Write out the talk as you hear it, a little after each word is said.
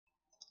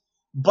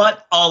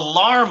But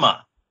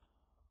Alarma.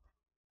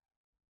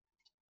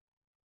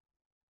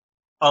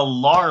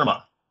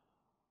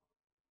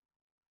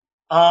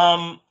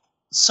 Um,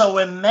 so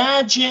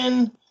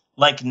imagine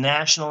like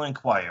National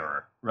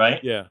Enquirer,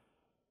 right? Yeah.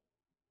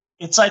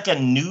 It's like a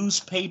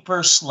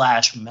newspaper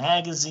slash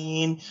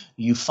magazine.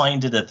 You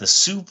find it at the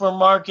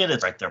supermarket.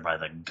 It's right there by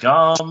the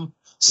gum.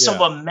 Yeah.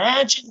 So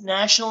imagine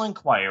National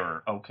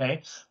Enquirer,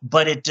 okay?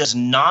 But it does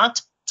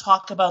not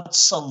talk about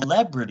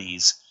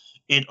celebrities.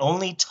 It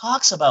only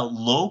talks about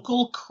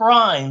local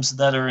crimes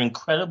that are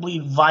incredibly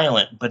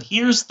violent. But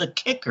here's the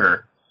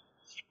kicker: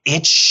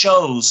 it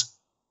shows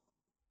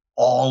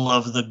all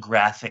of the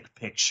graphic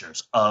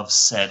pictures of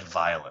said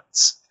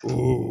violence.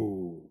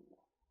 Ooh.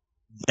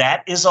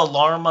 That is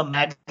Alarma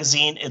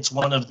magazine. It's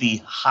one of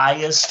the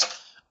highest,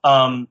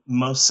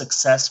 most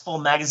successful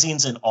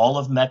magazines in all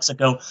of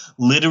Mexico.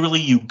 Literally,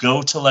 you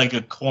go to like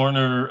a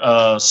corner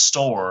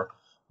store,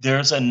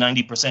 there's a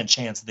 90%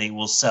 chance they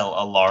will sell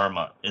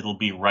Alarma. It'll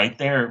be right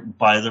there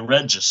by the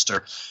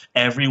register.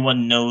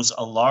 Everyone knows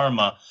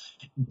Alarma.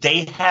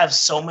 They have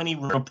so many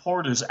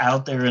reporters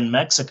out there in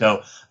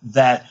Mexico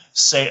that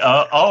say,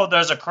 "Oh,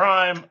 there's a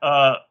crime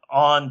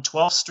on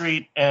 12th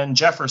Street and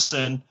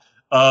Jefferson.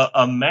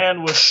 A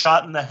man was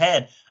shot in the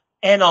head."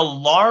 An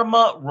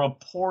Alarma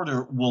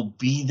reporter will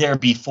be there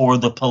before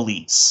the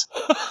police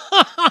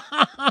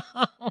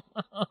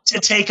to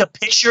take a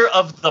picture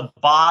of the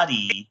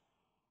body,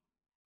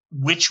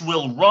 which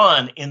will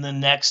run in the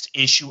next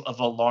issue of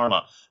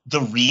Alarma.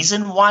 The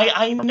reason why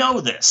I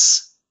know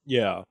this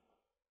Yeah.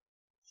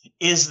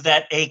 is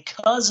that a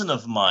cousin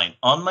of mine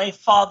on my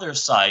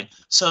father's side,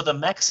 so the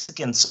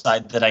Mexican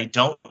side that I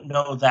don't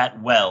know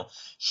that well,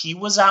 he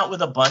was out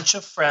with a bunch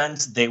of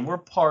friends. They were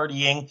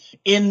partying.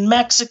 In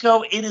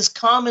Mexico, it is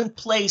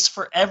commonplace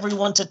for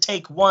everyone to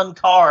take one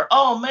car.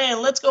 Oh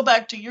man, let's go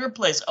back to your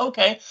place.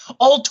 Okay,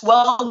 all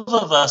 12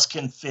 of us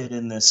can fit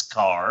in this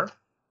car.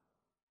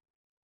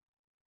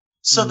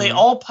 So they Hmm.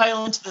 all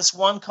pile into this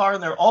one car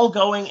and they're all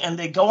going and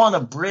they go on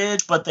a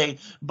bridge, but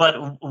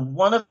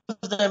one of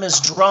them is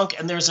drunk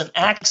and there's an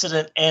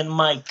accident and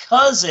my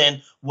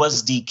cousin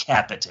was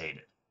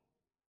decapitated.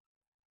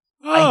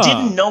 I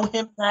didn't Ah. know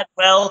him that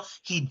well.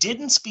 He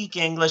didn't speak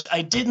English.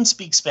 I didn't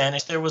speak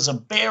Spanish. There was a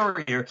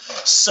barrier.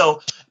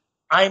 So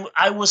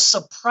I was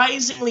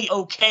surprisingly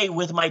okay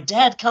with my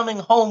dad coming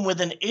home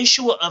with an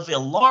issue of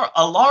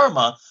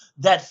Alarma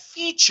that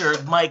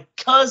featured my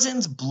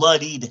cousin's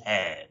bloodied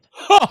head.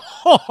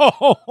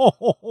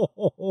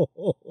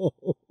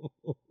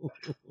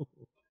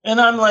 And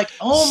I'm like,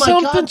 oh my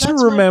Something God, to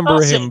that's my remember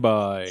cousin. him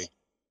by.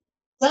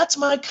 That's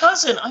my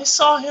cousin. I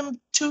saw him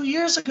 2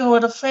 years ago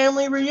at a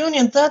family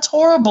reunion. That's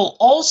horrible.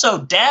 Also,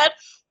 Dad,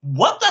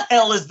 what the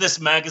hell is this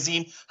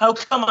magazine? How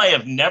come I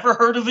have never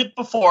heard of it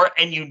before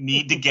and you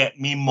need to get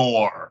me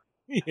more?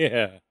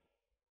 Yeah.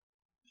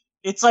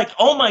 It's like,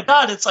 oh my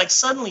God, it's like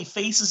suddenly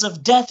Faces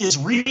of Death is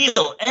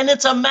real and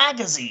it's a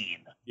magazine.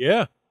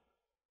 Yeah.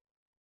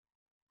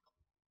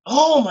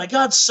 Oh my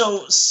God,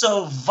 so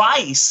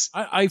Vice,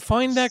 I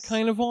find that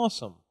kind of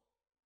awesome.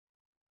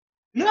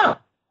 yeah.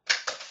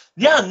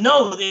 Yeah,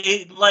 no,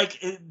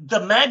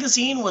 the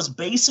magazine was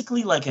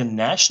basically like a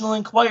National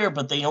Enquirer,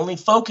 but they only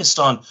focused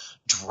on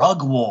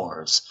drug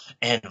wars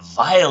and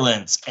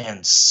violence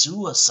and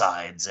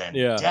suicides and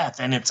Yeah. death,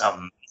 and it's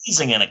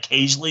amazing. And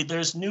occasionally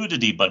there's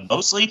nudity, but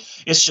mostly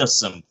it's just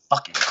some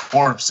fucking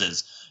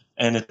corpses.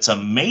 And it's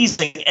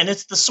amazing. And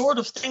it's the sort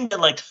of thing that,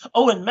 like,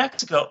 oh, in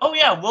Mexico, oh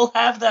yeah, we'll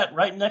have that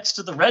right next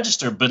to the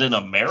register. But in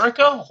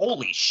America,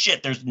 holy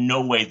shit, there's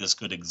no way this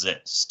could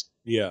exist.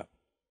 Yeah.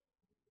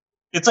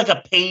 It's like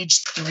a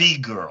page three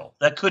girl.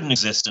 That couldn't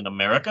exist in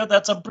America.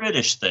 That's a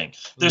British thing.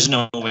 There's Hmm.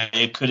 no way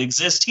it could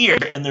exist here.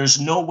 And there's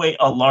no way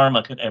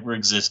Alarma could ever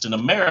exist in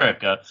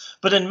America.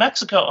 But in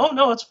Mexico, oh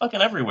no, it's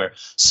fucking everywhere.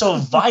 So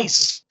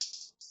Vice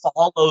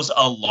follows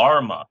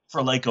Alarma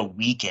for like a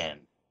weekend.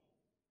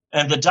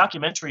 And the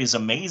documentary is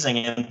amazing.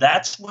 And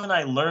that's when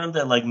I learned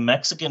that like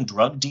Mexican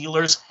drug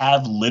dealers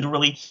have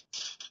literally,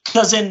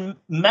 because in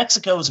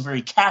Mexico is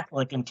very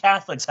Catholic, and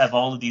Catholics have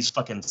all of these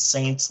fucking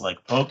saints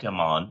like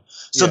Pokemon.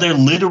 So Yeah. there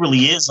literally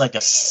is like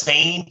a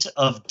saint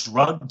of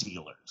drug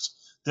dealers.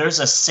 There's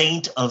a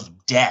saint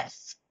of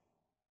death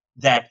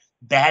that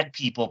bad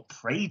people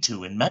pray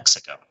to in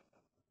Mexico,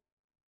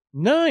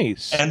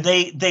 Nice. and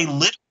they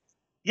lit.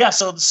 Yeah,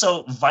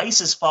 so Vice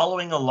is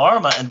following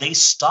Alarma, and they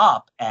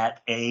stop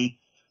at a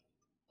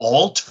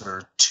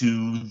altar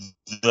to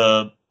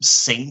the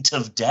saint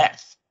of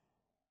death.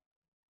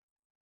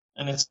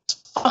 And it's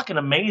fucking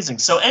amazing.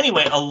 So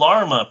anyway,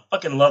 Alarma,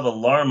 fucking love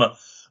Alarma.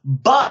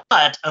 But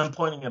I'm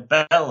pointing at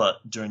Bella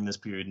during this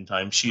period in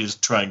time. She is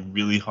trying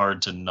really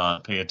hard to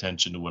not pay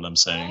attention to what I'm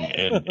saying,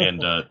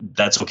 and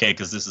that's okay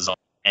because this is on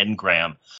engram.